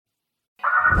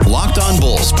Locked On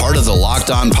Bulls, part of the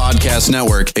Locked On Podcast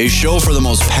Network, a show for the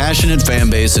most passionate fan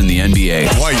base in the NBA.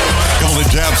 White, couple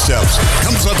of jab steps,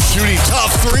 comes up shooting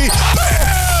top three,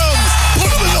 bam!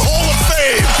 Put him in the Hall of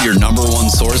Fame! Your number one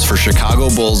source for Chicago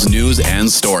Bulls news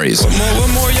and stories. What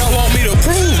more y'all want me to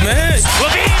prove, man?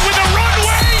 LaVine with a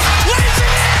runway, lays it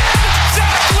in!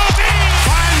 Zach LaVine!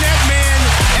 Find that man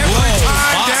every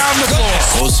time down the floor.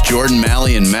 Hosts Jordan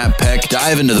Malley and Matt Peck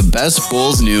dive into the best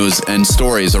Bulls news and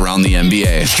stories around the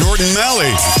NBA. Jordan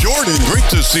Malley. Jordan, great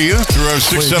to see you through our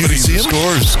 670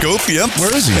 score scope. Yep.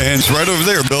 Where is he? And it's right over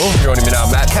there, Bill. Joining me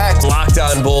now, Matt Peck, Locked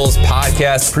On Bulls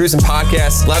podcast, producing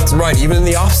podcasts left and right, even in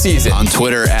the offseason. On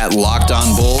Twitter at Locked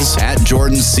On Bulls, at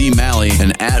Jordan C. Malley,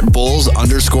 and at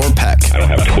Bulls_Peck. I don't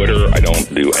have Twitter. I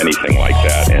don't do anything like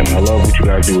that. And I love what you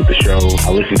guys do with the show.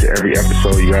 I listen to every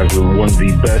episode. You guys are one of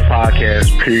the best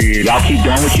podcasts, period. Y'all keep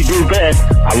doing what you do best.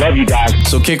 I love you guys.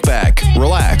 So kick back,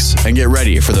 relax, and get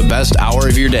ready for the best hour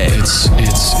of your day.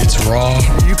 It's raw.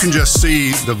 You can just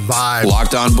see the vibe.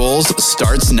 Locked On Bulls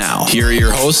starts now. Here are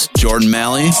your hosts, Jordan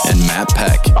Malley and Matt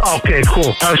Peck. Okay,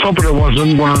 cool. I was hoping it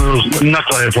wasn't one of those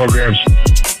knucklehead programs.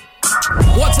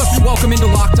 What's up and welcome into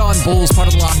Locked On Bulls, part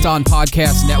of the Locked On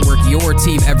Podcast Network, your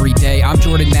team every day. I'm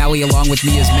Jordan Malley, along with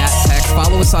me is Matt Peck.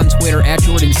 Follow us on Twitter at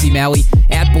Jordan C. Malley,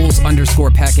 at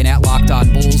Bulls_Peck, and at Locked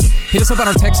On Bulls. Hit us up on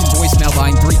our text and voicemail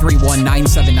line,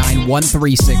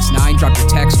 331-979-1369. Drop your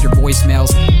text, your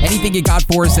voicemails, anything you got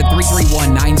for us at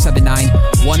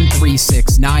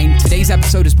 331-979-1369. Today's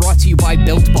episode is brought to you by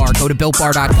Built Bar. Go to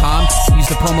BuiltBar.com, use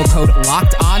the promo code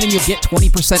LOCKEDON, and you'll get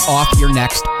 20% off your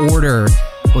next order.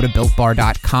 Go to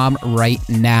BuiltBar.com right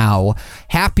now.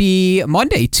 Happy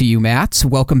Monday to you, Matt.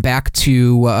 Welcome back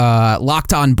to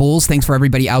Locked On Bulls. Thanks for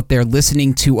everybody out there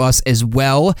listening to us as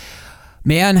well.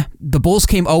 Man, the Bulls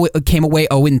came away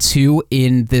 0-2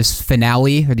 in this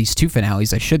finale, or these two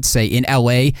finales, I should say, in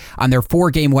LA on their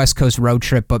 4-game West Coast road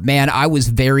trip. But man, I was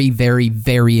very, very,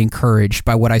 very encouraged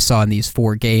by what I saw in these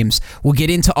 4 games. We'll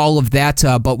get into all of that,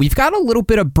 but we've got a little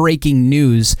bit of breaking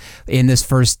news in this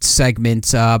first segment.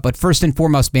 But first and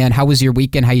foremost, man, how was your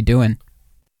weekend? How you doing?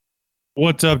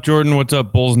 What's up, Jordan? What's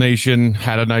up, Bulls Nation?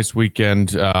 Had a nice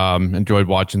weekend. Enjoyed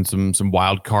watching some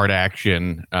wild card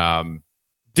action.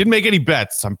 Didn't make any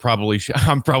bets. I'm probably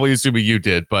assuming you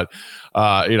did, but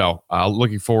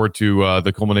looking forward to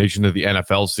the culmination of the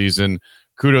NFL season.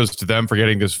 Kudos to them for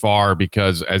getting this far,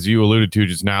 because as you alluded to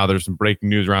just now, there's some breaking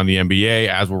news around the NBA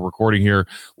as we're recording here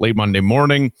late Monday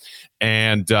morning.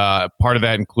 And part of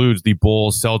that includes the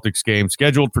Bulls-Celtics game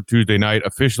scheduled for Tuesday night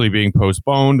officially being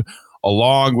postponed,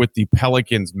 along with the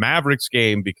Pelicans-Mavericks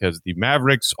game, because the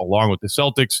Mavericks, along with the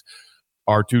Celtics,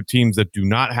 are two teams that do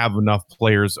not have enough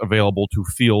players available to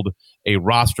field a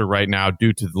roster right now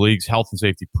due to the league's health and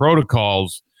safety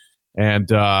protocols. And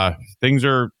things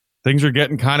are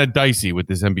getting kind of dicey with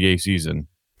this NBA season.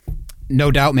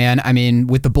 No doubt, man. I mean,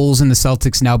 with the Bulls and the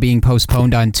Celtics now being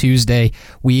postponed on Tuesday,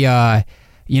 I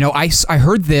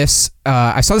heard this.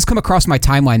 I saw this come across my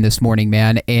timeline this morning,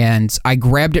 man, and I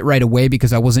grabbed it right away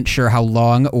because I wasn't sure how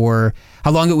long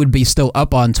it would be still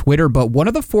up on Twitter. But one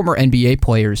of the former NBA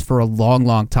players for a long,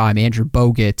 long time, Andrew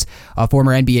Bogut, a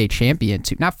former NBA champion,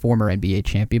 not former NBA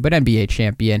champion, but NBA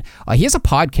champion, he has a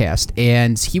podcast,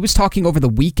 and he was talking over the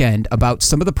weekend about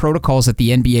some of the protocols that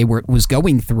the NBA was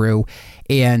going through.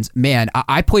 And man,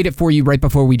 I played it for you right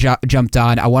before we jumped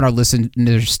on. I want our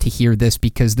listeners to hear this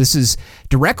because this is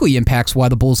directly impacts why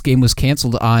the Bulls game was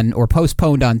canceled on or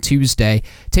postponed on Tuesday.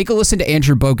 Take a listen to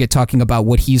Andrew Bogut talking about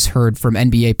what he's heard from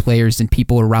NBA players and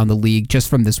people around the league just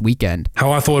from this weekend.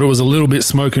 How I thought it was a little bit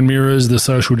smoke and mirrors, the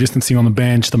social distancing on the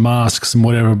bench, the masks and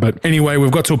whatever. But anyway,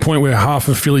 we've got to a point where half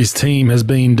of Philly's team has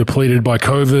been depleted by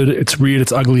COVID. It's reared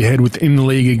its ugly head within the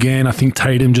league again. I think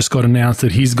Tatum just got announced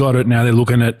that he's got it. Now they're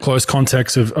looking at close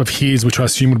contacts of his, which I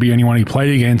assume would be anyone he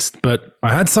played against. But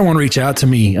I had someone reach out to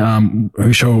me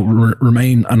who shall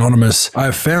remain anonymous. I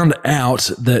have found out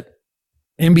that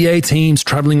NBA teams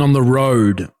traveling on the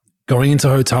road, going into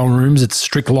hotel rooms, it's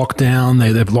strict lockdown.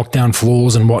 They've locked down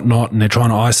floors and whatnot, and they're trying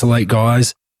to isolate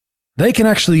guys. They can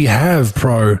actually have,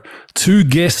 2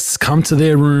 guests come to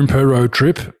their room per road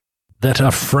trip that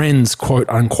are friends, quote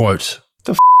unquote.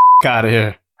 The out of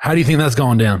here. How do you think that's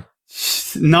going down?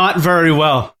 Not very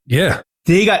well. Yeah.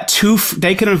 They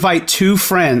can invite 2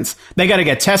 friends. They got to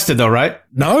get tested though, right?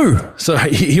 No. So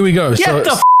here we go.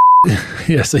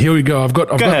 So here we go. I've got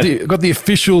the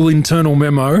official internal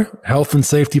memo, health and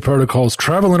safety protocols,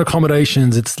 travel and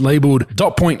accommodations. It's labeled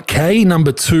 .K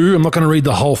number 2. I'm not going to read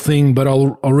the whole thing, but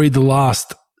I'll read the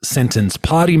last sentence.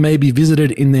 Party may be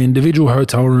visited in their individual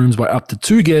hotel rooms by up to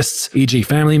 2 guests, e.g.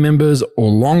 family members or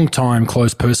long-time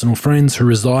close personal friends who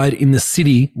reside in the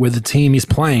city where the team is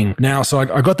playing. Now, so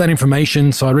I got that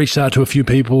information, so I reached out to a few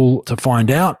people to find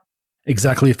out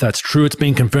exactly if that's true. It's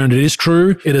been confirmed it is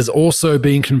true. It has also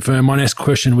been confirmed. My next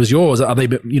question was yours. Are they,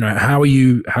 how are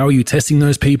you testing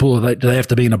those people? Do they have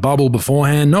to be in a bubble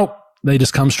beforehand? Nope. They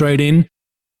just come straight in.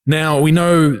 Now, we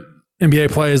know NBA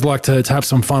players like to have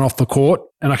some fun off the court,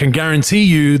 and I can guarantee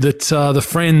you that the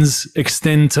friends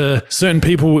extend to certain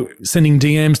people sending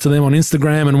DMs to them on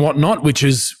Instagram and whatnot, it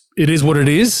is what it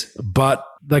is. But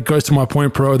that goes to my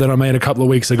point, Pro, that I made a couple of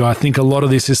weeks ago. I think a lot of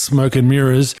this is smoke and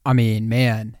mirrors. I mean,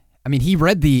 man. He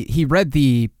read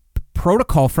the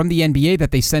protocol from the NBA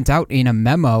that they sent out in a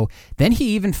memo. Then he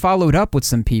even followed up with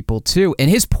some people too.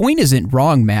 And his point isn't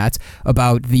wrong, Matt,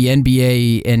 about the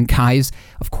NBA and guys.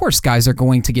 Of course, guys are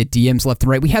going to get DMs left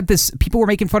and right. We had this, people were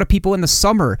making fun of people in the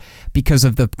summer because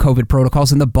of the COVID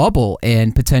protocols in the bubble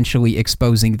and potentially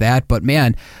exposing that. But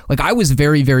man, I was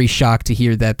very, very shocked to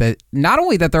hear that not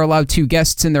only that they're allowed 2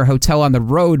 guests in their hotel on the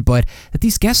road, but that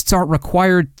these guests aren't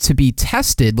required to be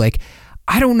tested.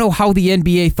 I don't know how the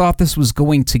NBA thought this was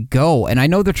going to go. And I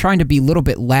know they're trying to be a little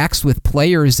bit lax with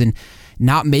players and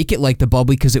not make it like the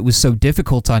bubble because it was so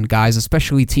difficult on guys,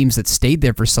 especially teams that stayed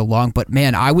there for so long. But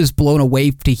man, I was blown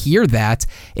away to hear that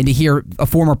and to hear a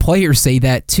former player say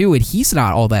that too. And he's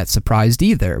not all that surprised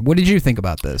either. What did you think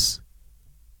about this?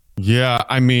 Yeah,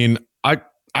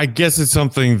 I guess it's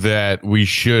something that we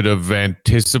should have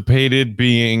anticipated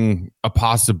being a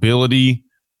possibility.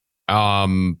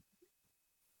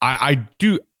 I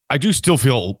do still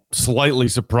feel slightly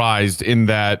surprised in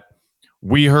that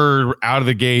we heard out of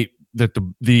the gate that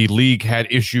the league had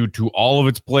issued to all of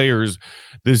its players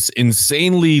this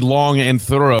insanely long and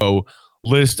thorough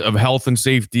list of health and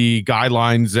safety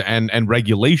guidelines and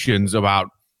regulations about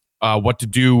what to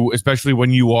do, especially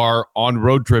when you are on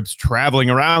road trips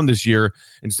traveling around this year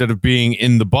instead of being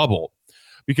in the bubble.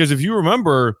 Because if you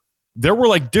remember, there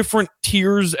were different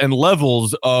tiers and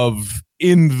levels of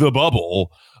in the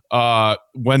bubble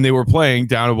when they were playing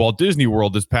down at Walt Disney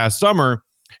World this past summer,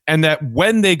 and that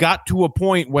when they got to a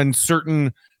point when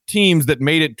certain teams that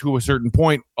made it to a certain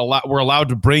point were allowed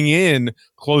to bring in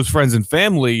close friends and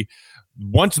family,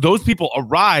 once those people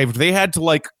arrived, they had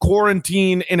to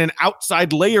quarantine in an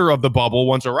outside layer of the bubble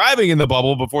once arriving in the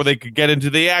bubble before they could get into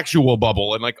the actual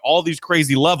bubble, and all these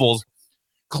crazy levels.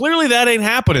 Clearly that ain't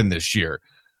happening this year.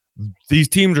 These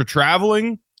teams are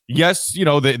traveling. Yes,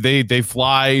 they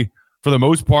fly for the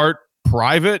most part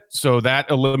private, so that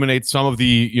eliminates some of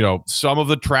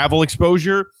the travel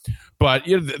exposure. But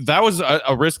that was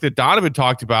a risk that Donovan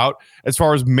talked about as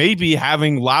far as maybe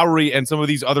having Lowry and some of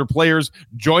these other players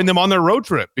join them on their road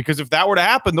trip, because if that were to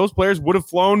happen, those players would have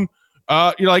flown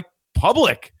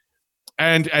public,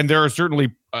 and there are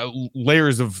certainly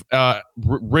layers of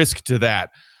risk to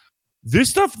that. This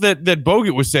stuff that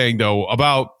Bogut was saying though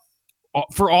about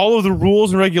for all of the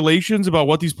rules and regulations about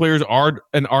what these players are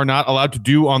and are not allowed to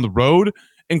do on the road,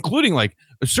 including a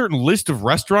certain list of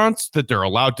restaurants that they're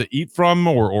allowed to eat from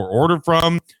or order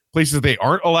from, places they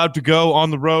aren't allowed to go on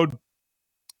the road,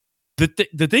 that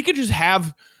they could just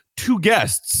have 2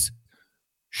 guests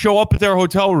show up at their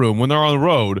hotel room when they're on the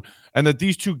road, and that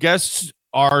these 2 guests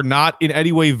are not in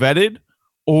any way vetted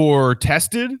or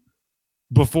tested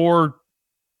before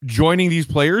joining these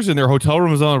players in their hotel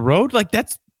rooms on the road.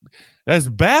 That's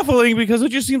baffling, because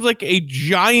it just seems like a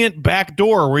giant back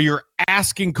door where you're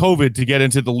asking COVID to get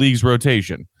into the league's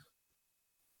rotation.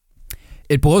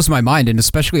 It blows my mind, and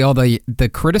especially all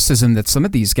the criticism that some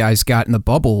of these guys got in the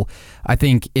bubble. I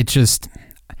think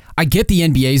I get the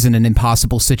NBA's in an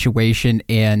impossible situation,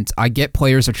 and I get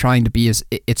players are trying to be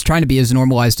as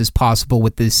normalized as possible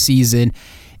with this season,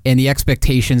 and the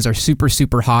expectations are super,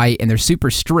 super high, and they're super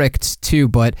strict too,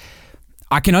 but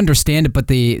I can understand it, but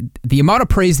the amount of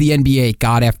praise the NBA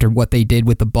got after what they did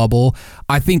with the bubble,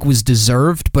 I think was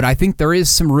deserved, but I think there is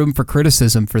some room for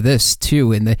criticism for this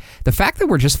too. And the fact that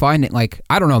we're just finding,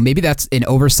 I don't know, maybe that's an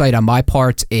oversight on my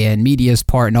part and media's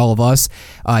part and all of us,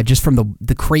 just from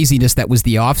the craziness that was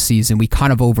the offseason, we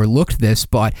kind of overlooked this.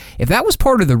 But if that was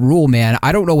part of the rule, man,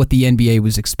 I don't know what the NBA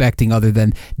was expecting other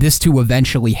than this to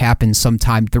eventually happen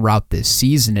sometime throughout this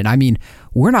season. And I mean,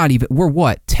 we're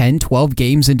what, 10, 12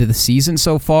 games into the season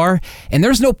so far? And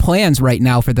there's no plans right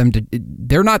now for them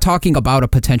they're not talking about a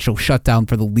potential shutdown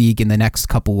for the league in the next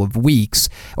couple of weeks,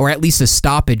 or at least a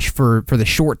stoppage for the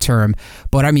short term.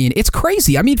 But I mean, it's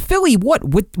crazy. I mean, Philly, what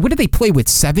did they play with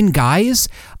 7 guys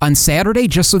on Saturday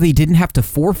just so they didn't have to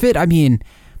forfeit? I mean,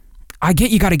 I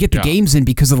get you got to get the games in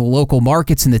because of the local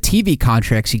markets and the TV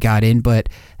contracts you got in, but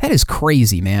that is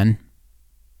crazy, man.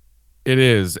 It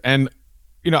is. And,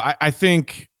 I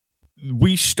think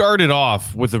we started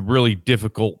off with a really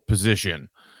difficult position.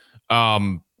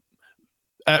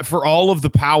 For all of the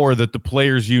power that the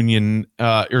Players Union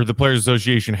or the Players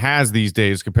Association has these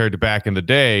days compared to back in the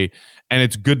day, and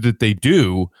it's good that they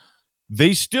do,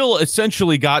 they still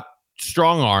essentially got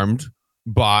strong-armed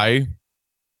by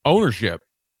ownership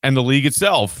and the league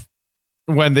itself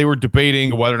when they were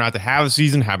debating whether or not to have a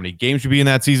season, how many games should be in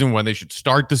that season, when they should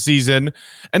start the season.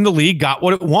 And the league got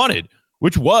what it wanted,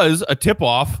 which was a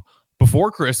tip-off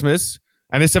before Christmas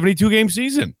and a 72-game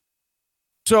season.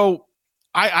 So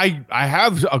I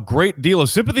have a great deal of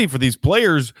sympathy for these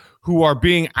players who are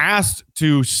being asked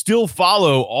to still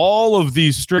follow all of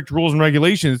these strict rules and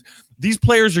regulations. These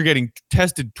players are getting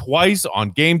tested twice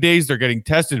on game days. They're getting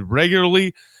tested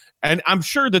regularly. And I'm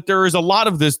sure that there is a lot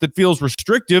of this that feels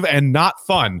restrictive and not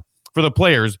fun for the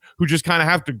players who just kind of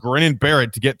have to grin and bear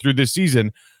it to get through this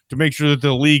season to make sure that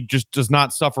the league just does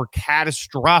not suffer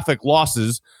catastrophic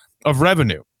losses of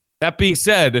revenue. That being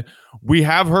said, we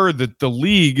have heard that the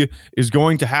league is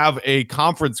going to have a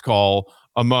conference call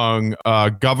among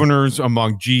governors,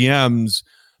 among GMs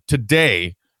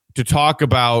today to talk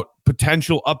about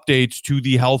potential updates to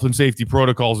the health and safety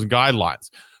protocols and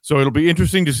guidelines. So it'll be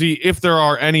interesting to see if there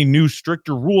are any new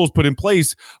stricter rules put in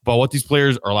place about what these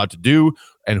players are allowed to do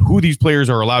and who these players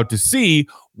are allowed to see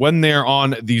when they're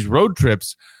on these road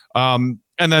trips. And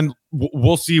then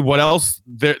we'll see what else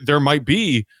there might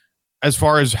be as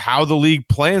far as how the league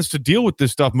plans to deal with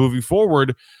this stuff moving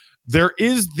forward. There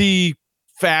is the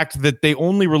fact that they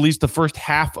only released the first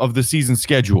half of the season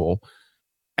schedule,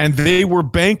 and they were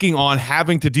banking on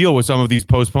having to deal with some of these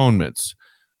postponements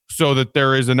so that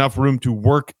there is enough room to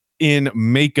work in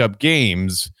makeup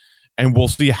games, and we'll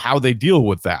see how they deal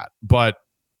with that. But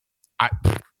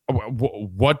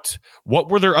what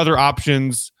were their other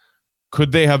options?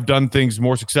 Could they have done things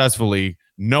more successfully,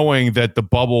 knowing that the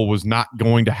bubble was not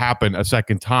going to happen a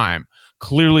second time?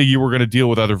 Clearly, you were going to deal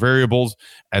with other variables,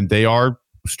 and they are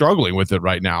struggling with it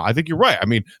right now. I think you're right. I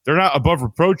mean, they're not above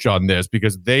reproach on this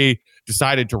because they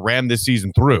decided to ram this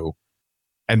season through,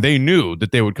 and they knew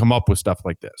that they would come up with stuff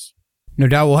like this. No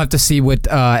doubt we'll have to see what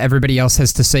everybody else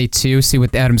has to say, too. See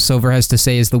what Adam Silver has to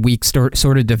say as the week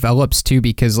sort of develops, too,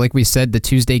 because like we said, the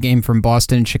Tuesday game from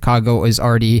Boston and Chicago is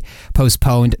already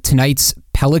postponed. Tonight's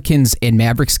Pelicans and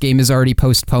Mavericks game is already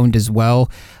postponed as well.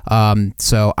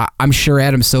 So I'm sure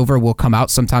Adam Silver will come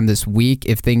out sometime this week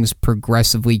if things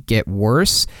progressively get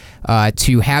worse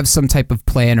to have some type of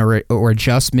plan or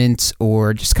adjustment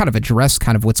or just kind of address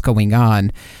kind of what's going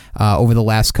on over the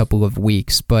last couple of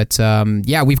weeks. But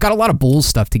yeah, we've got a lot of Bulls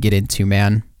stuff to get into,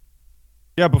 man.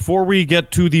 Yeah, before we get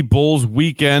to the Bulls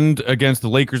weekend against the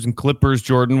Lakers and Clippers,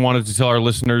 Jordan wanted to tell our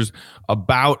listeners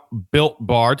about Built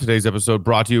Bar. Today's episode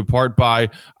brought to you in part by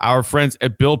our friends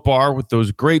at Built Bar with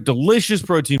those great, delicious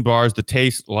protein bars that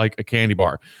taste like a candy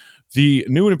bar. The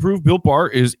new and improved Built Bar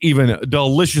is even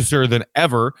deliciouser than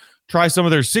ever. Try some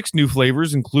of their 6 new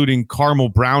flavors, including caramel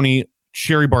brownie,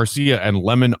 cherry barcia, and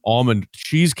lemon almond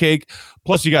cheesecake.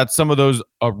 Plus, you got some of those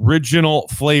original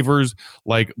flavors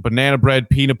like banana bread,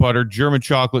 peanut butter, German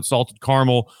chocolate, salted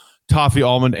caramel, toffee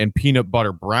almond, and peanut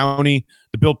butter brownie.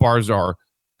 The Built Bars are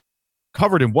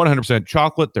covered in 100%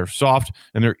 chocolate. They're soft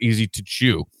and they're easy to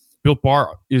chew. Built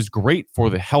Bar is great for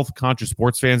the health-conscious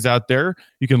sports fans out there.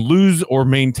 You can lose or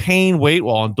maintain weight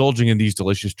while indulging in these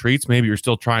delicious treats. Maybe you're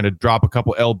still trying to drop a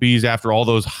couple lbs after all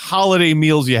those holiday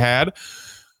meals you had.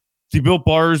 The Built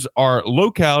Bars are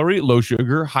low-calorie,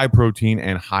 low-sugar, high-protein,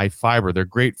 and high-fiber. They're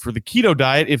great for the keto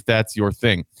diet if that's your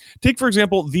thing. Take, for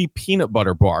example, the Peanut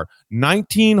Butter Bar.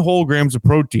 19 whole grams of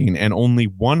protein and only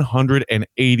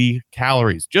 180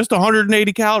 calories. Just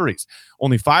 180 calories.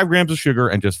 Only 5 grams of sugar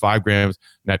and just 5 grams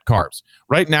net carbs.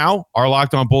 Right now, our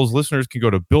Locked On Bulls listeners can go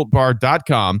to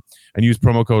BuiltBar.com and use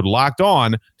promo code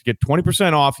LOCKEDON to get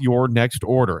 20% off your next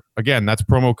order. Again, that's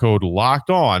promo code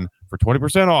LOCKEDON for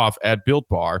 20% off at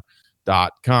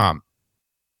BuiltBar.com.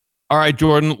 All right,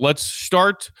 Jordan, let's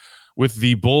start with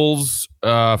the Bulls'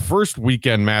 first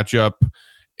weekend matchup.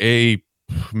 A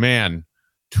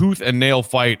tooth and nail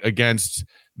fight against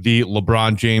the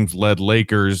LeBron James-led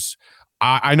Lakers.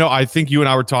 I think you and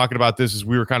I were talking about this as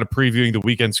we were kind of previewing the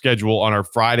weekend schedule on our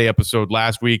Friday episode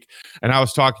last week, and I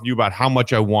was talking to you about how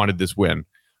much I wanted this win.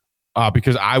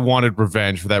 Because I wanted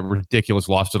revenge for that ridiculous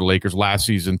loss to the Lakers last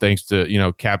season, thanks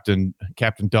to, Captain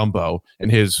Dumbo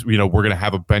and his, we're going to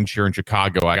have a bench here in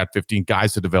Chicago. I got 15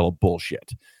 guys to develop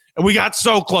bullshit. And we got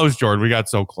so close, Jordan. We got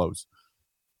so close.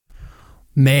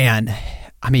 Man,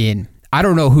 I mean, I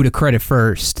don't know who to credit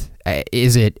first.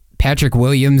 Is it Patrick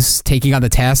Williams taking on the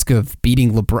task of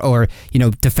beating LeBron or,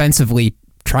 defensively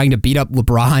trying to beat up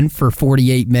LeBron for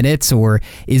 48 minutes, or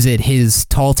is it his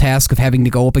tall task of having to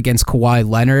go up against Kawhi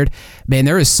Leonard? Man,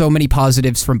 there is so many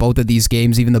positives from both of these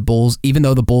games, even though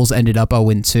the Bulls ended up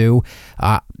 0-2.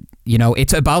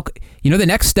 It's about, the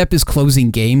next step is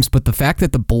closing games, but the fact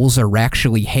that the Bulls are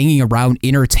actually hanging around,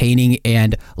 entertaining,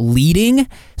 and leading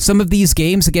some of these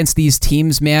games against these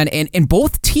teams, man, and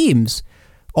both teams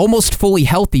almost fully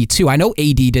healthy, too. I know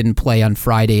AD didn't play on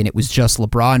Friday and it was just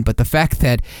LeBron, but the fact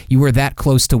that you were that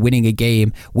close to winning a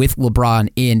game with LeBron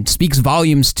in speaks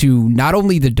volumes to not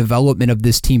only the development of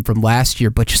this team from last year,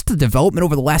 but just the development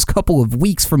over the last couple of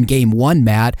weeks from game one,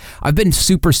 Matt. I've been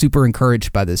super, super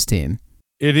encouraged by this team.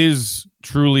 It is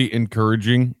truly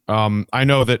encouraging. I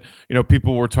know that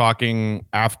people were talking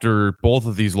after both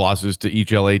of these losses to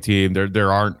each LA team. There's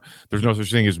no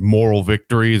such thing as moral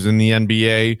victories in the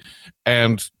NBA,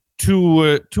 and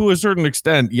to a certain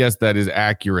extent, yes, that is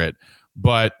accurate.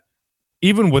 But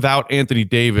even without Anthony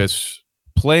Davis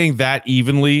playing that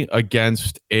evenly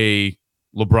against a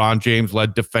LeBron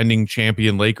James-led defending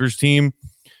champion Lakers team,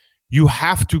 you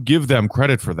have to give them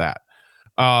credit for that.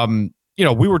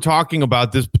 We were talking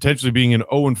about this potentially being an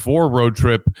 0-4 road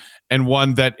trip and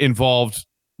one that involved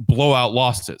blowout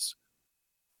losses.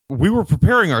 We were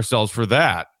preparing ourselves for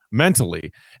that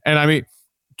mentally. And I mean,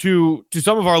 to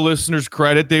some of our listeners'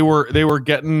 credit, they were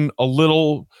getting a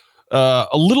little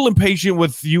impatient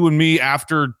with you and me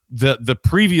after the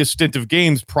previous stint of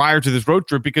games prior to this road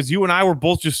trip, because you and I were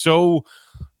both just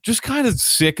kind of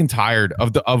sick and tired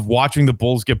of watching the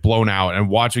Bulls get blown out and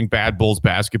watching bad Bulls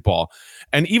basketball.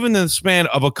 And even in the span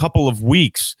of a couple of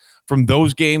weeks from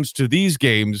those games to these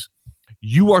games,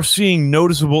 you are seeing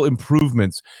noticeable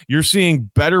improvements. You're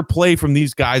seeing better play from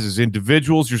these guys as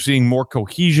individuals. You're seeing more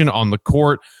cohesion on the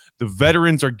court. The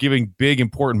veterans are giving big,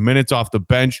 important minutes off the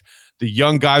bench. The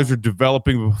young guys are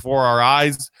developing before our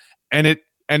eyes. And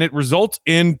it results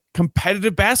in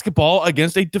competitive basketball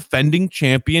against a defending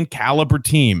champion caliber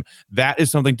team. That is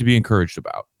something to be encouraged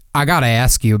about. I got to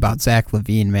ask you about Zach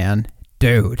LaVine, man.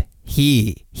 Dude,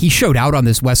 he showed out on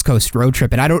this West Coast road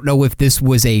trip, and I don't know if this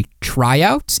was a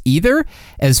tryout either,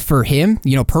 as for him,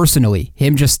 personally,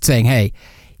 him just saying, hey,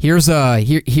 here's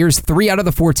 3 out of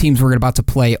the 4 teams we're about to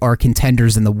play are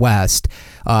contenders in the West.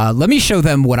 Let me show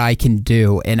them what I can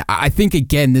do. And I think,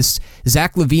 again, this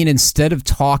Zach LaVine, instead of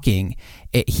talking,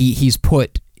 he's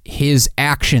put his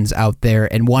actions out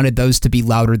there and wanted those to be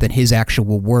louder than his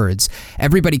actual words.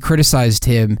 Everybody criticized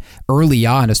him early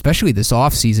on, especially this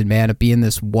offseason, man, of being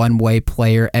this one-way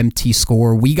player, empty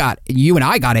scorer. You and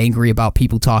I got angry about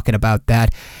people talking about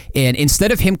that. And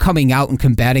instead of him coming out and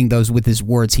combating those with his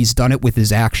words, he's done it with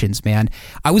his actions, man.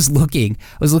 I was looking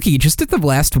just at the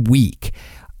last week.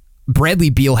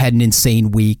 Bradley Beal had an insane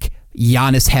week.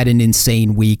 Giannis had an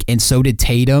insane week, and so did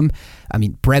Tatum. I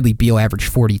mean, Bradley Beal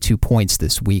averaged 42 points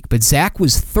this week, but Zach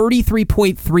was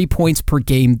 33.3 points per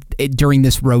game during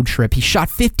this road trip. He shot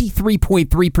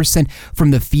 53.3%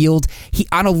 from the field.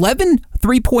 On 11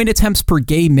 3-point attempts per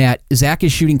game, Matt, Zach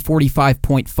is shooting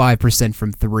 45.5%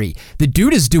 from 3. The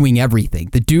dude is doing everything.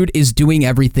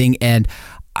 And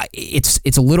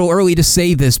it's a little early to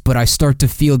say this, but I start to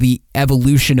feel the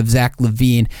evolution of Zach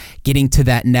LaVine getting to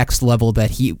that next level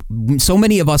that so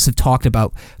many of us have talked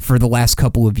about for the last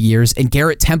couple of years. And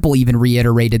Garrett Temple even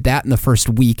reiterated that in the first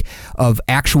week of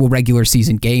actual regular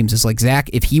season games. It's like, Zach,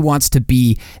 if he wants to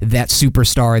be that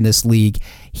superstar in this league,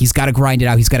 he's got to grind it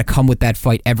out. He's got to come with that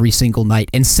fight every single night.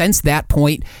 And since that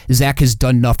point, Zach has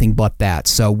done nothing but that.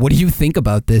 So what do you think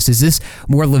about this? Is this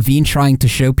more LaVine trying to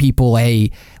show people,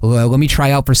 hey, let me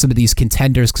try out for some of these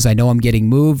contenders because I know I'm getting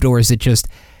moved? Or is it just,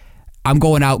 I'm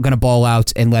going out, going to ball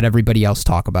out, and let everybody else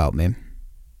talk about me?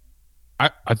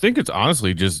 I think it's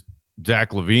honestly just Zach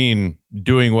LaVine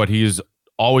doing what he's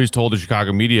always told the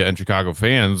Chicago media and Chicago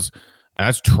fans, and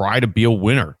that's try to be a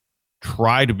winner.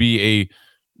 Try to be a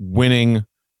winning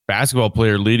basketball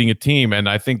player leading a team. And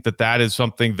I think that is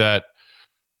something that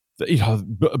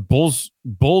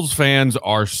Bulls fans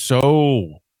are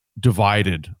so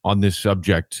divided on this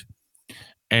subject.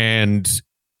 And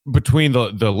between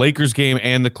the Lakers game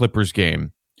and the Clippers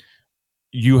game,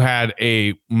 you had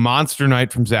a monster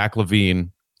night from Zach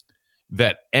LaVine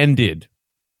that ended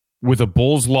with a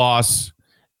Bulls loss,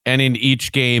 and in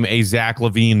each game a Zach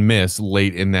LaVine miss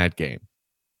late in that game.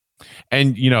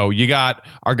 And, you got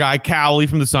our guy Cowley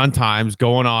from the Sun-Times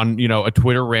going on, a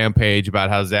Twitter rampage about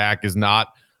how Zach is not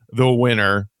the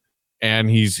winner and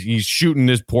he's shooting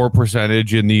this poor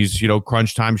percentage in these,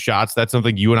 crunch time shots. That's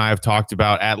something you and I have talked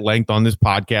about at length on this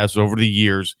podcast over the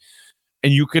years.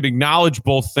 And you could acknowledge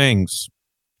both things.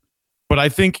 But I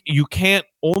think you can't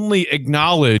only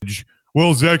acknowledge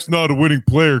well, Zach's not a winning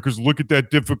player because look at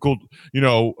that difficult,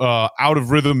 out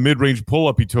of rhythm mid-range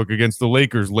pull-up he took against the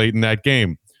Lakers late in that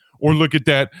game. Or look at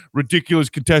that ridiculous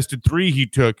contested three he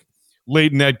took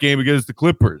late in that game against the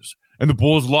Clippers. And the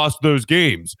Bulls lost those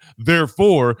games.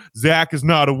 Therefore, Zach is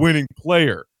not a winning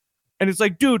player. And it's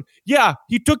like, dude, yeah,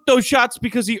 he took those shots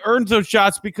because he earned those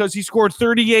shots because he scored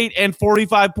 38 and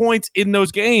 45 points in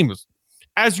those games.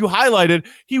 As you highlighted,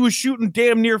 he was shooting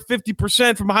damn near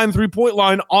 50% from behind the three-point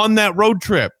line on that road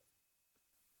trip.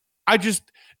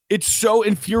 It's so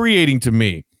infuriating to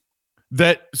me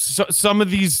that some of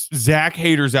these Zach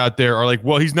haters out there are like,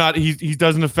 well, he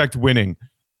doesn't affect winning.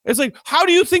 It's like, how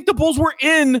do you think the Bulls were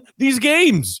in these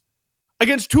games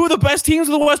against two of the best teams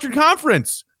of the Western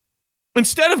Conference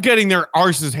instead of getting their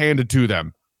arses handed to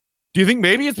them? Do you think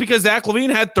maybe it's because Zach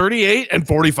LaVine had 38 and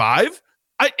 45?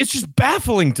 It's just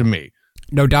baffling to me.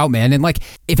 No doubt, man. And like,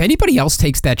 if anybody else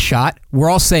takes that shot, we're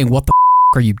all saying, what the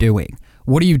are you doing?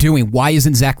 What are you doing? Why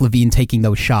isn't Zach LaVine taking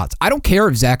those shots? I don't care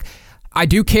if Zach, I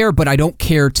do care, but I don't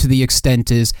care to the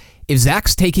extent is if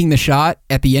Zach's taking the shot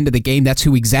at the end of the game, that's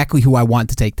exactly who I want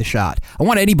to take the shot. I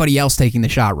want anybody else taking the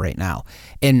shot right now.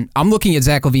 And I'm looking at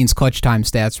Zach LaVine's clutch time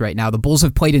stats right now. The Bulls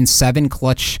have played in 7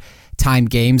 clutch time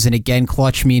games. And again,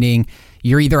 clutch meaning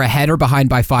you're either ahead or behind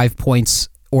by 5 points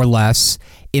or less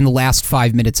in the last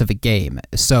 5 minutes of a game.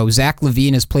 So Zach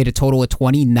LaVine has played a total of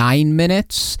 29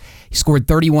 minutes. He scored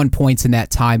 31 points in that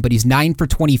time, but he's 9 for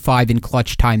 25 in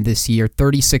clutch time this year,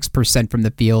 36% from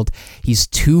the field. He's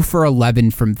 2 for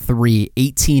 11 from 3,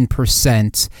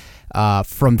 18%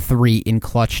 from 3 in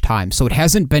clutch time. So it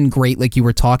hasn't been great like you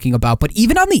were talking about, but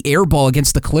even on the air ball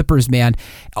against the Clippers, man,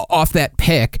 off that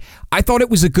pick, I thought it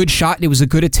was a good shot and it was a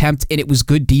good attempt and it was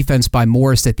good defense by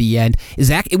Morris at the end.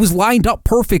 Zach, it was lined up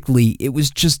perfectly. It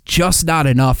was just not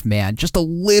enough, man. Just a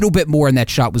little bit more and that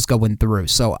shot was going through.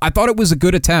 So I thought it was a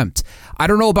good attempt. I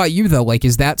don't know about you though. Like,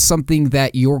 is that something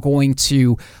that you're going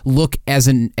to look as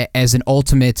an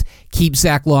ultimate keep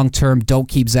Zach long term, don't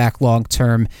keep Zach long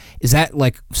term? Is that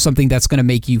like something that's going to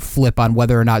make you flip on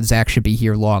whether or not Zach should be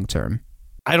here long term?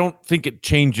 I don't think it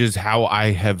changes how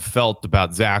I have felt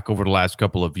about Zach over the last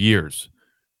couple of years,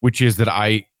 which is that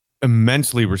I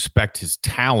immensely respect his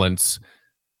talents.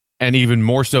 And even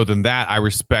more so than that, I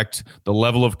respect the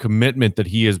level of commitment that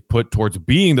he has put towards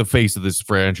being the face of this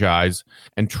franchise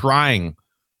and trying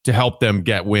to help them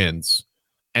get wins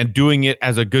and doing it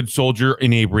as a good soldier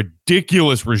in a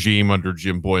ridiculous regime under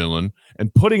Jim Boylan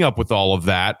and putting up with all of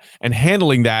that and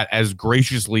handling that as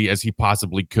graciously as he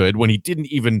possibly could when he didn't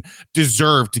even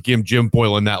deserve to give Jim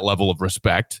Boylan that level of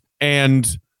respect. And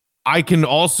I can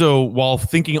also, while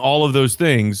thinking all of those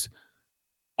things,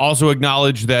 also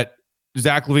acknowledge that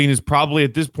Zach LaVine is probably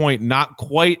at this point not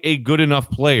quite a good enough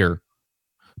player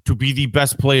to be the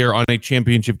best player on a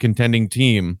championship contending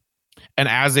team. And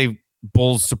as a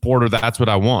Bulls supporter, that's what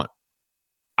I want.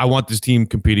 I want this team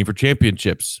competing for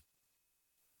championships.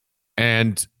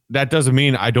 And that doesn't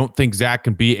mean I don't think Zach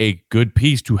can be a good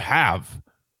piece to have.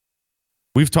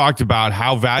 We've talked about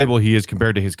how valuable he is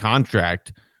compared to his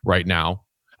contract right now.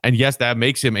 And yes, that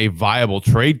makes him a viable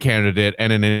trade candidate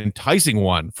and an enticing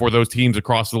one for those teams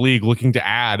across the league looking to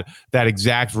add that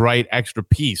exact right extra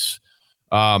piece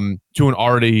to an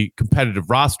already competitive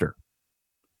roster.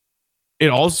 It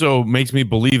also makes me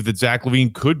believe that Zach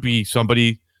LaVine could be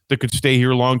somebody that could stay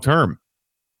here long term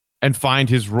and find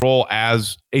his role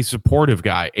as a supportive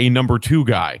guy, a number 2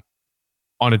 guy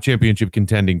on a championship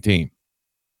contending team.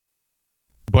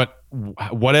 But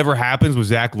whatever happens with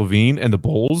Zach LaVine and the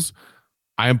Bulls,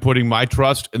 I am putting my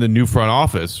trust in the new front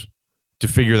office to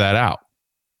figure that out.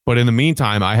 But in the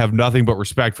meantime, I have nothing but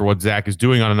respect for what Zach is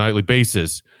doing on a nightly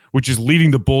basis, which is leading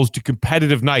the Bulls to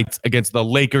competitive nights against the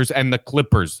Lakers and the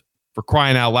Clippers. For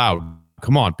crying out loud.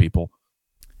 Come on, people.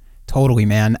 Totally,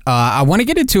 man. I want to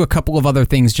get into a couple of other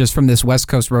things just from this West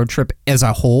Coast road trip as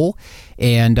a whole,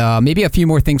 and maybe a few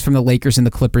more things from the Lakers and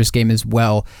the Clippers game as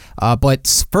well.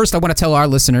 But first, I want to tell our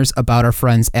listeners about our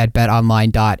friends at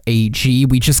betonline.ag.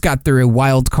 We just got through a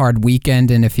wild card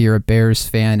weekend, and if you're a Bears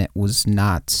fan, it was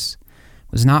not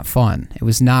fun. It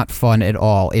was not fun at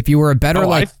all. If you were a better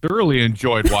I thoroughly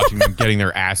enjoyed watching them getting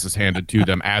their asses handed to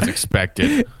them as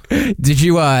expected. Did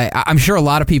you? I'm sure a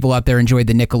lot of people out there enjoyed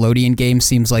the Nickelodeon game.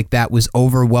 Seems like that was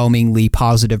overwhelmingly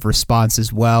positive response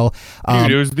as well.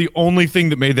 Dude, it was the only thing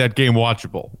that made that game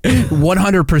watchable.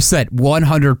 100%.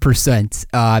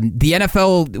 100%. The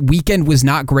NFL weekend was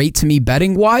not great to me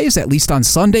betting wise. At least on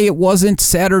Sunday it wasn't.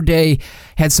 Saturday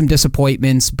had some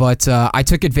disappointments, but I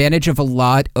took advantage of a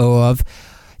lot of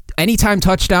anytime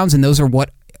touchdowns, and those are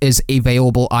what is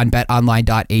available on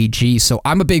betonline.ag. So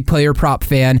I'm a big player prop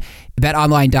fan.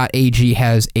 BetOnline.ag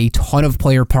has a ton of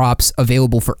player props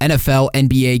available for NFL,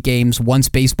 NBA games. Once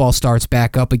baseball starts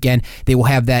back up again, they will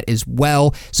have that as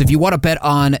well. So if you want to bet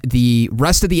on the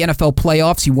rest of the NFL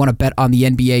playoffs, you want to bet on the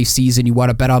NBA season, you want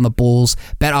to bet on the Bulls,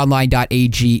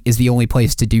 BetOnline.ag is the only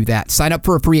place to do that. Sign up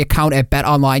for a free account at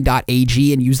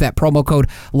BetOnline.ag and use that promo code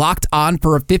LOCKEDON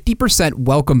for a 50%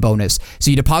 welcome bonus. So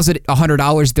you deposit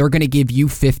 $100, they're going to give you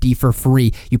 $50 for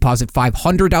free. You deposit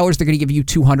 $500, they're going to give you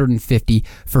 $250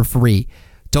 for free.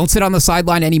 Don't sit on the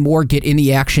sideline anymore. Get in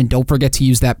the action. Don't forget to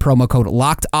use that promo code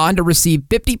Locked On to receive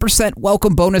 50%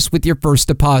 welcome bonus with your first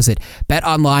deposit. Bet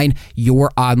Online,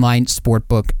 your online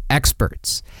sportbook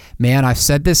experts. Man, I've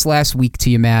said this last week to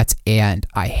you, Matt, and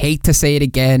I hate to say it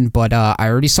again, but I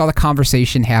already saw the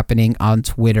conversation happening on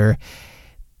Twitter.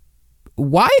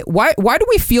 Why do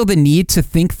we feel the need to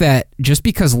think that just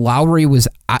because Lowry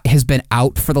has been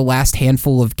out for the last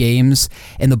handful of games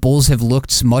and the Bulls have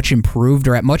looked much improved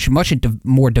or at much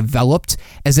more developed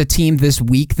as a team this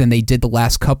week than they did the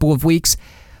last couple of weeks?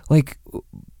 Like,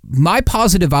 my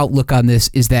positive outlook on this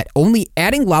is that only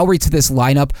adding Lowry to this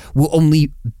lineup will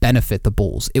only benefit the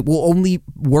Bulls. It will only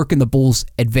work in the Bulls'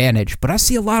 advantage. But I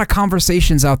see a lot of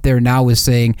conversations out there now is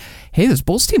saying, hey, this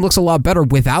Bulls team looks a lot better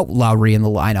without Lowry in the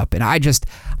lineup. And I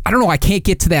don't know, I can't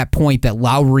get to that point that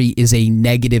Lowry is a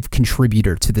negative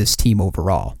contributor to this team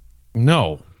overall.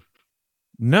 No.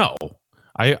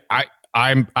 I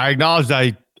acknowledge that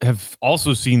I have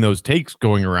also seen those takes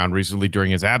going around recently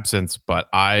during his absence, but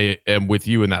I am with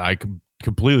you in that I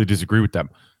completely disagree with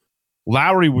them.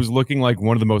 Lowry was looking like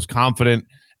one of the most confident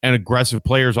and aggressive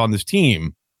players on this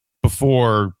team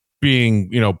before being,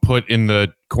 put in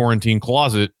the quarantine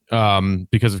closet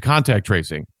because of contact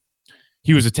tracing.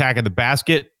 He was attacking the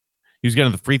basket. He was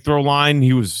getting to the free throw line.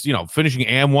 He was, finishing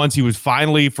and once. He was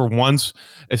finally, for once,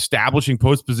 establishing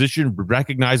post position,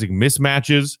 recognizing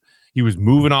mismatches. He was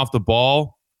moving off the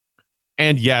ball.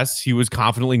 And yes, he was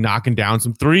confidently knocking down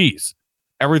some threes.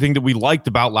 Everything that we liked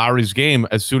about Lowry's game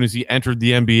as soon as he entered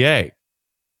the NBA.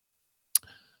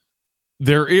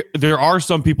 There are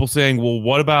some people saying, well,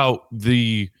 what about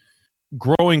the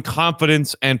growing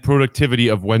confidence and productivity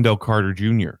of Wendell Carter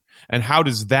Jr.? And how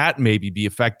does that maybe be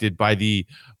affected by the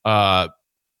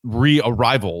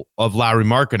re-arrival of Lauri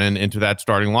Markkanen into that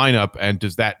starting lineup? And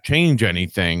does that change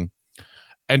anything?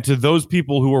 And to those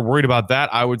people who are worried about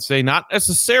that, I would say not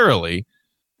necessarily,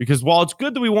 because while it's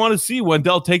good that we want to see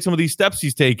Wendell take some of these steps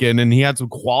he's taken, and he had some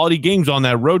quality games on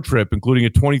that road trip, including a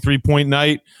 23-point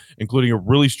night, including a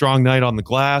really strong night on the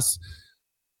glass,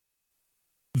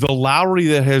 the Lowry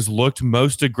that has looked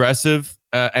most aggressive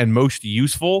and most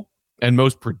useful and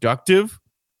most productive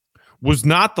was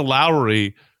not the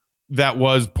Lowry that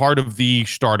was part of the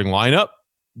starting lineup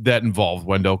that involved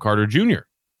Wendell Carter Jr.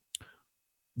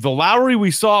 The Lowry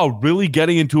we saw really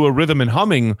getting into a rhythm and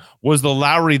humming was the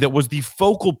Lowry that was the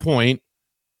focal point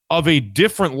of a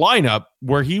different lineup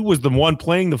where he was the one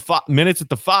playing the minutes at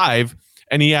the 5,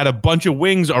 and he had a bunch of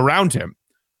wings around him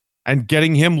and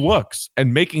getting him looks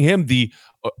and making him the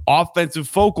offensive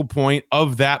focal point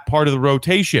of that part of the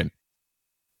rotation.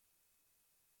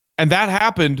 And that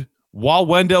happened while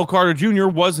Wendell Carter Jr.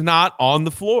 was not on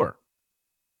the floor.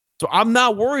 So I'm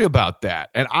not worried about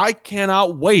that. And I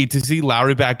cannot wait to see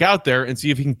Lowry back out there and see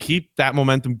if he can keep that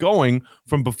momentum going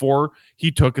from before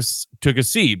he took a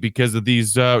seat because of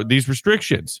these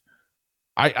restrictions.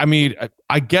 I mean,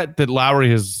 I get that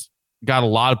Lowry has got a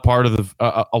lot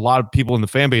of people in the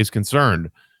fan base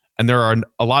concerned. And there are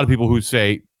a lot of people who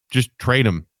say, just trade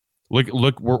him.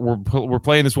 Look, we're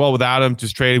playing this well without him.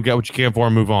 Just trade him, get what you can for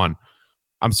him, move on.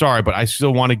 I'm sorry, but I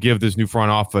still want to give this new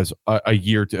front office a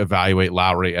year to evaluate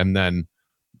Lowry and then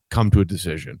come to a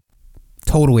decision.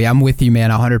 Totally. I'm with you,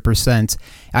 man, 100%.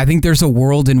 I think there's a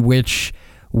world in which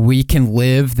we can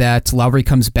live that Lowry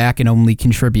comes back and only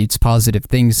contributes positive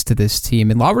things to this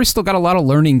team. And Lowry's still got a lot of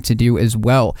learning to do as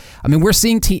well. I mean, we're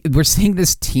seeing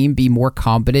this team be more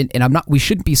competent, and we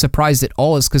shouldn't be surprised at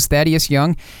all, is because Thaddeus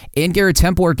Young and Garrett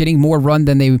Temple are getting more run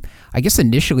than they, I guess,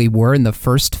 initially were in the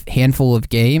first handful of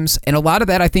games. And a lot of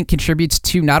that, I think, contributes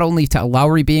to not only to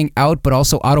Lowry being out, but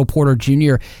also Otto Porter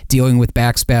Jr. dealing with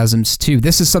back spasms too.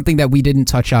 This is something that we didn't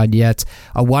touch on yet.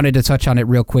 I wanted to touch on it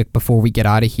real quick before we get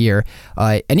out of here.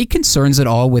 Any concerns at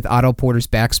all with Otto Porter's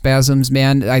back spasms,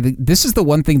 man? This is the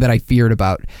one thing that I feared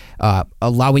about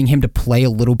allowing him to play a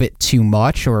little bit too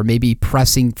much, or maybe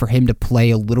pressing for him to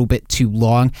play a little bit too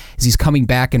long as he's coming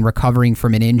back and recovering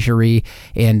from an injury,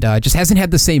 and just hasn't had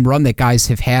the same run that guys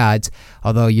have had,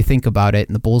 although you think about it,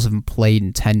 and the Bulls haven't played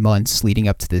in 10 months leading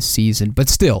up to this season. But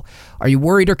still, are you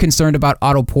worried or concerned about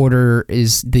Otto Porter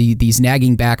is these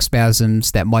nagging back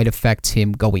spasms that might affect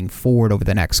him going forward over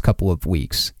the next couple of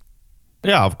weeks?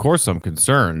 Yeah, of course I'm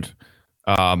concerned.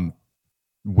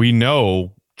 We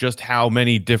know just how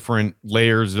many different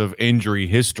layers of injury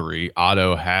history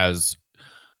Otto has,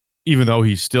 even though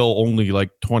he's still only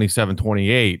like 27,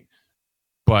 28.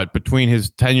 But between his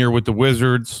tenure with the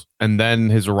Wizards and then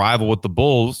his arrival with the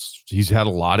Bulls, he's had a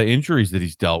lot of injuries that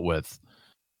he's dealt with.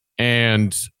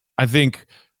 And I think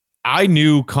I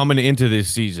knew coming into this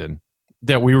season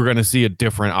that we were going to see a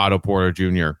different Otto Porter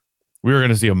Jr. We were going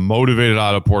to see a motivated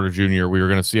Otto Porter Jr. We were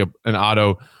going to see an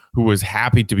Otto who was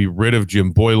happy to be rid of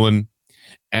Jim Boylan,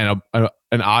 and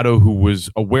an Otto who was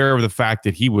aware of the fact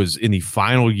that he was in the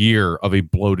final year of a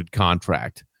bloated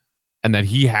contract and that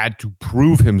he had to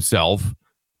prove himself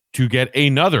to get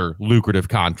another lucrative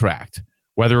contract,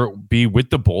 whether it be with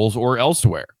the Bulls or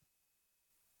elsewhere.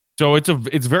 So it's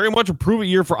very much a prove it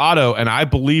year for Otto, and I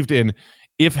believed in,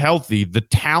 if healthy, the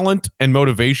talent and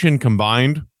motivation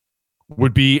combined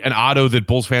would be an Otto that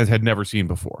Bulls fans had never seen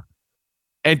before.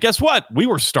 And guess what? We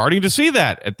were starting to see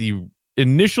that at the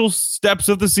initial steps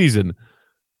of the season.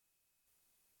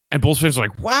 And Bulls fans were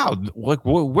like, wow, like,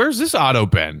 where's this Otto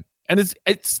been? And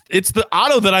it's the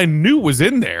Otto that I knew was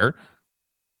in there.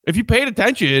 If you paid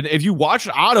attention, if you watched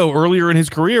Otto earlier in his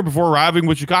career before arriving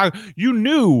with Chicago, you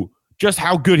knew just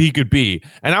how good he could be.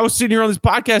 And I was sitting here on this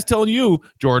podcast telling you,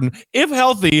 Jordan, if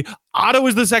healthy, Otto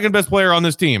is the second best player on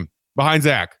this team behind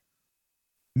Zach.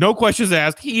 No questions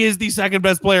asked. He is the second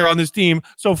best player on this team,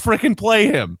 so frickin' play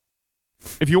him.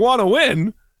 If you want to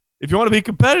win, if you want to be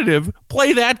competitive,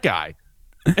 play that guy.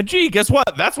 And gee, guess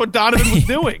what? That's what Donovan was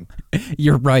doing.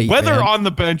 You're right. Whether man. on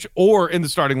the bench or in the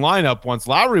starting lineup once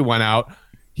Lowry went out,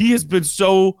 he has been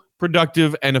so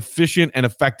productive and efficient and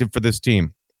effective for this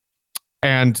team.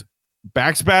 And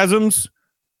back spasms,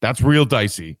 that's real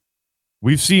dicey.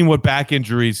 We've seen what back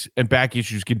injuries and back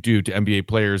issues can do to NBA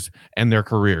players and their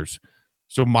careers.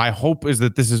 So my hope is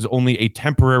that this is only a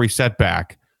temporary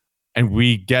setback and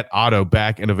we get Otto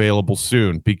back and available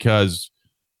soon, because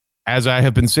as I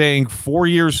have been saying 4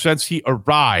 years since he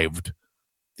arrived,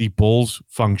 the Bulls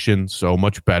function so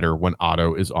much better when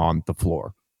Otto is on the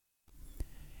floor.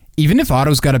 Even if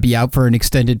Otto's got to be out for an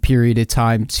extended period of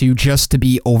time, too, just to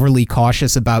be overly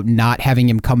cautious about not having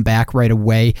him come back right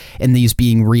away and these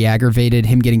being re-aggravated,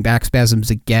 him getting back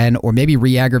spasms again, or maybe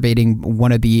re-aggravating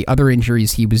one of the other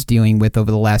injuries he was dealing with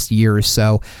over the last year or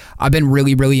so. I've been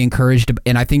really, really encouraged,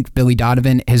 and I think Billy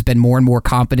Donovan has been more and more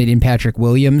confident in Patrick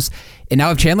Williams. And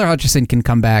now if Chandler Hutchison can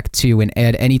come back, too, and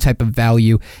add any type of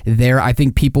value there, I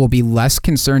think people will be less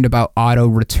concerned about Otto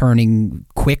returning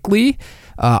quickly.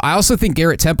 I also think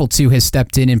Garrett Temple, too, has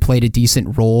stepped in and played a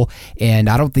decent role, and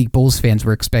I don't think Bulls fans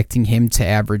were expecting him to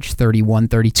average 31,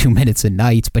 32 minutes a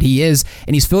night, but he is,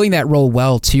 and he's filling that role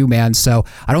well, too, man. So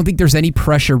I don't think there's any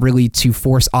pressure, really, to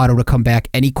force Otto to come back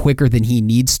any quicker than he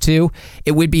needs to.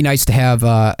 It would be nice to have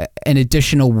an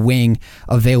additional wing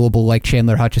available like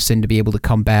Chandler Hutchison to be able to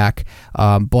come back,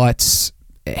 but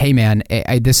hey, man,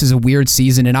 this is a weird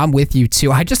season, and I'm with you,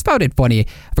 too. I just found it funny.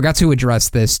 I forgot to address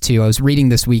this, too. I was reading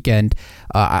this weekend.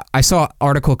 I saw an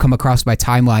article come across my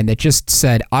timeline that just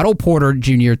said, Otto Porter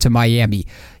Jr. to Miami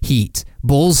Heat.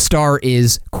 Bulls star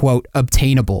is, quote,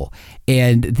 obtainable.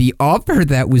 And the offer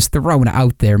that was thrown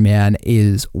out there, man,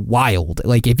 is wild.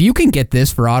 Like, if you can get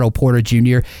this for Otto Porter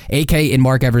Jr., AK and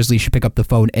Mark Eversley should pick up the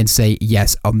phone and say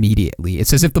yes immediately. It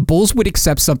says if the Bulls would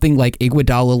accept something like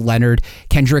Iguodala, Leonard,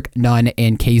 Kendrick Nunn,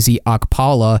 and KZ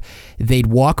Okpala, they'd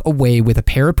walk away with a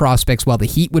pair of prospects while the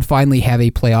Heat would finally have a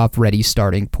playoff-ready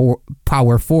starting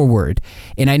power forward.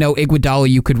 And I know Iguodala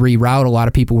you could reroute. A lot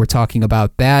of people were talking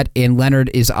about that. And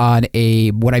Leonard is on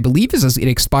what I believe is an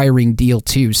expiring deal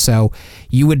too. So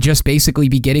you would just basically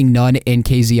be getting Nunn and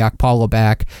KZ Okpala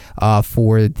back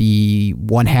for the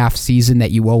 1/2 season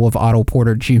that you owe of Otto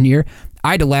Porter Jr.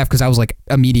 I had to laugh because I was like,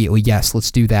 immediately, yes,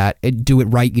 let's do that. Do it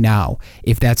right now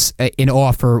if that's an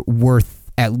offer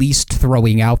worth at least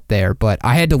throwing out there. But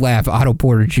I had to laugh Otto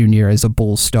Porter Jr. as a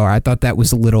Bulls star. I thought that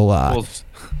was a little...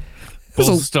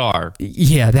 Bulls star.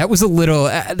 Yeah, that was a little...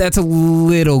 that's a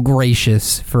little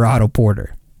gracious for Otto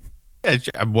Porter.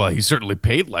 Yeah, well, he certainly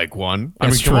paid like one.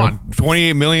 That's come on,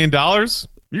 $28 million?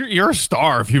 You're a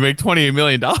star if you make $28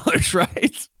 million,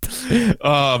 right?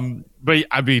 But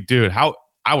I mean, dude,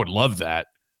 I would love that.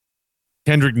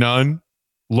 Kendrick Nunn,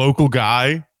 local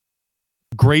guy,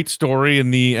 great story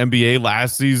in the NBA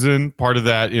last season. Part of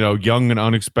that, young and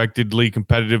unexpectedly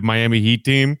competitive Miami Heat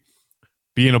team.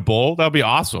 Being a Bull, that'd be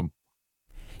awesome.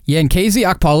 Yeah, and KZ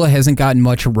Okpala hasn't gotten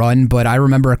much run, but I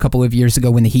remember a couple of years ago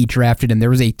when the Heat drafted him,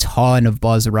 there was a ton of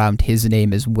buzz around his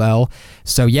name as well.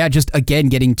 So yeah, just again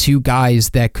getting two guys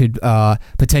that could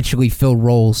potentially fill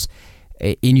roles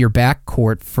in your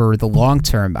backcourt for the long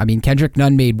term. I mean, Kendrick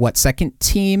Nunn made second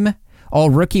team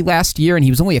all-rookie last year, and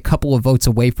he was only a couple of votes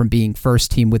away from being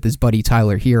first team with his buddy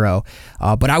Tyler Hero.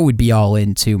 But I would be all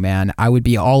in too, man. I would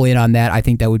be all in on that. I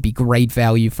think that would be great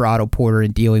value for Otto Porter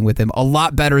in dealing with him. A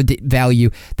lot better value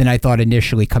than I thought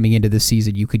initially coming into the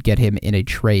season you could get him in a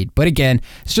trade. But again,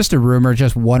 it's just a rumor,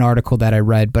 just one article that I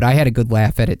read, but I had a good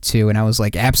laugh at it too, and I was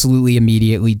like, absolutely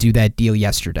immediately do that deal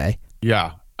yesterday.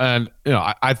 Yeah, and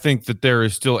I think that there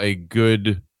is still a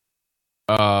good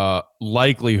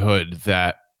likelihood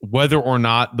that whether or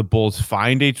not the Bulls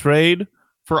find a trade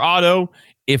for Otto,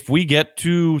 if we get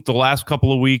to the last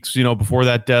couple of weeks, before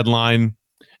that deadline,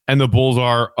 and the Bulls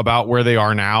are about where they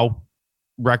are now,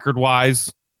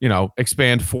 record-wise,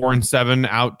 expand 4-7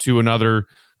 out to another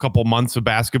couple months of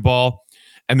basketball,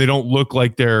 and they don't look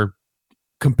like they're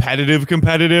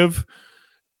competitive,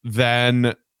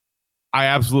 then I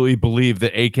absolutely believe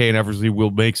that AK and Eversley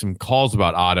will make some calls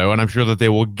about Otto, and I'm sure that they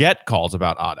will get calls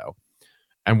about Otto.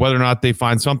 And whether or not they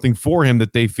find something for him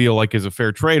that they feel like is a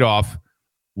fair trade-off,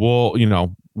 well,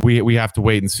 we have to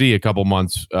wait and see a couple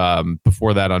months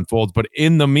before that unfolds. But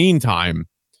in the meantime,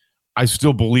 I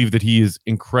still believe that he is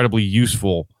incredibly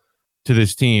useful to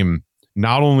this team,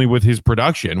 not only with his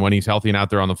production when he's healthy and out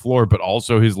there on the floor, but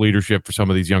also his leadership for some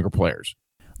of these younger players.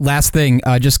 Last thing,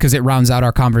 just because it rounds out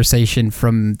our conversation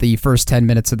from the first 10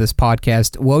 minutes of this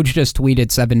podcast, Woj just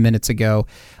tweeted 7 minutes ago,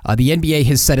 the NBA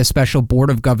has set a special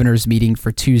Board of Governors meeting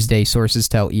for Tuesday, sources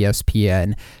tell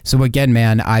ESPN. So again,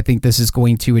 man, I think this is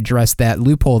going to address that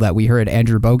loophole that we heard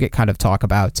Andrew Bogut kind of talk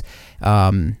about.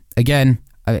 Again,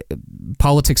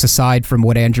 politics aside from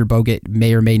what Andrew Bogut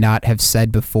may or may not have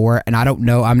said before, and I don't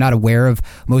know, I'm not aware of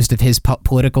most of his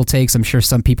political takes. I'm sure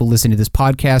some people listening to this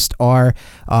podcast are.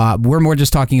 We're more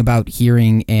just talking about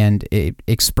hearing and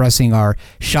expressing our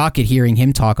shock at hearing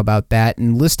him talk about that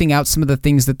and listing out some of the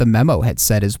things that the memo had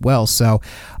said as well. So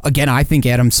again, I think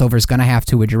Adam Silver is going to have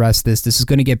to address this. This is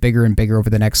going to get bigger and bigger over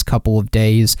the next couple of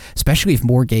days, especially if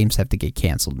more games have to get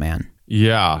canceled, man.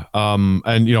 Yeah.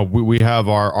 And, we have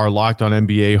our Locked On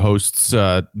NBA hosts,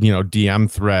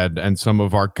 DM thread, and some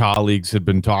of our colleagues had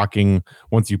been talking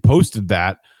once you posted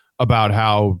that about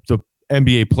how the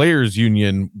NBA Players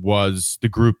Union was the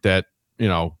group that,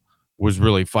 was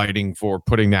really fighting for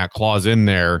putting that clause in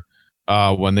there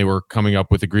when they were coming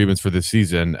up with agreements for this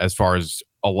season, as far as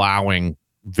allowing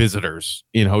visitors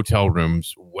in hotel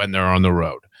rooms when they're on the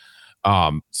road.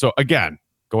 So again,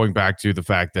 going back to the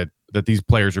fact that these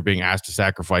players are being asked to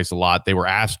sacrifice a lot. They were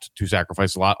asked to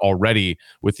sacrifice a lot already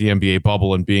with the NBA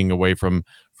bubble and being away from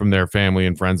their family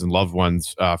and friends and loved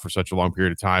ones for such a long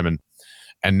period of time.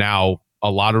 And now a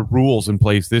lot of rules in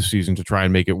place this season to try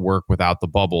and make it work without the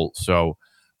bubble. So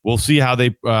we'll see how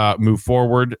they move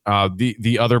forward.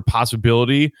 The other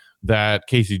possibility that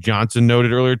Casey Johnson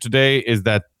noted earlier today is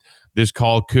that this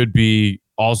call could be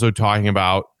also talking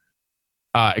about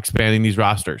expanding these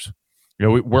rosters.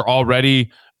 We're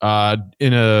already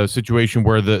in a situation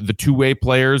where the two-way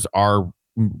players are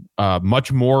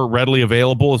much more readily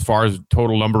available as far as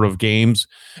total number of games,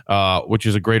 which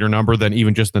is a greater number than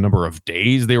even just the number of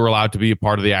days they were allowed to be a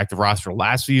part of the active roster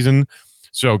last season.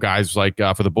 So guys like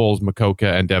for the Bulls,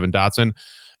 Makoka and Devin Dotson.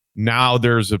 Now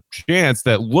there's a chance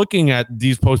that looking at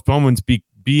these postponements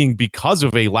being because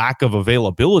of a lack of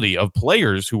availability of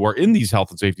players who are in these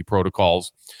health and safety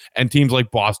protocols, and teams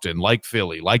like Boston, like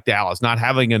Philly, like Dallas, not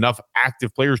having enough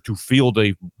active players to field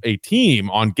a team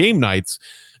on game nights,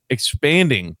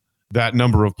 expanding that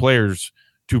number of players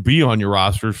to be on your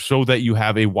roster so that you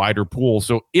have a wider pool.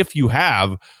 So if you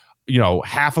have,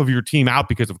 half of your team out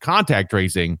because of contact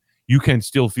tracing, you can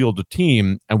still field a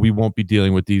team, and we won't be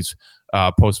dealing with these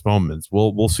postponements.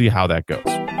 We'll see how that goes.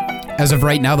 As of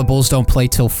right now, the Bulls don't play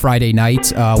till Friday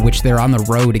night, which they're on the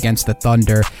road against the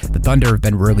Thunder. The Thunder have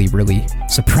been really, really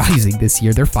surprising this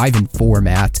year. They're 5-4,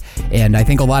 Matt. And I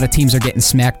think a lot of teams are getting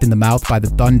smacked in the mouth by the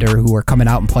Thunder, who are coming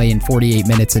out and playing 48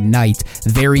 minutes a night.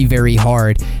 Very, very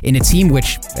hard. In a team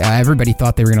which everybody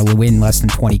thought they were going to win less than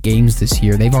 20 games this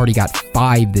year. They've already got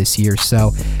 5 this year. So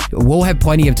we'll have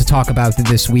plenty to talk about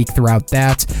this week throughout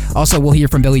that. Also, we'll hear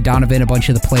from Billy Donovan, a bunch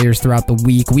of the players throughout the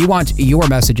week. We want your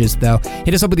messages, though.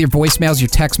 Hit us up with your voicemails, your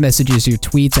text messages, your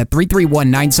tweets at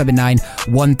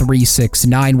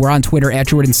 331-979-1369. We're on Twitter at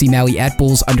Jordan C. Malley, at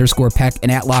Bulls_Peck, and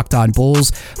at Locked On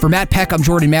Bulls. For Matt Peck, I'm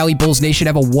Jordan Malley. Bulls Nation,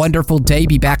 have a wonderful day.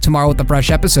 Be back tomorrow with a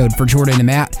fresh episode. For Jordan and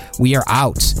Matt, we are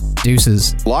out.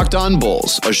 Deuces. Locked On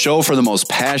Bulls, a show for the most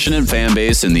passionate fan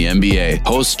base in the NBA.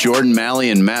 Hosts Jordan Malley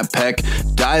and Matt Peck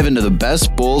dive into the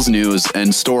best Bulls news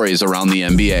and stories around the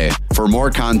NBA. For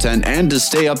more content and to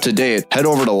stay up to date, head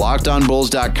over to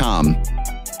LockedOnBulls.com.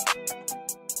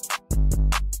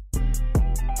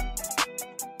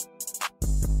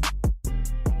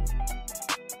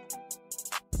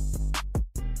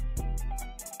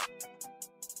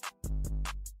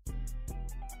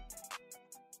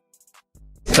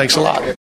 Thanks a lot.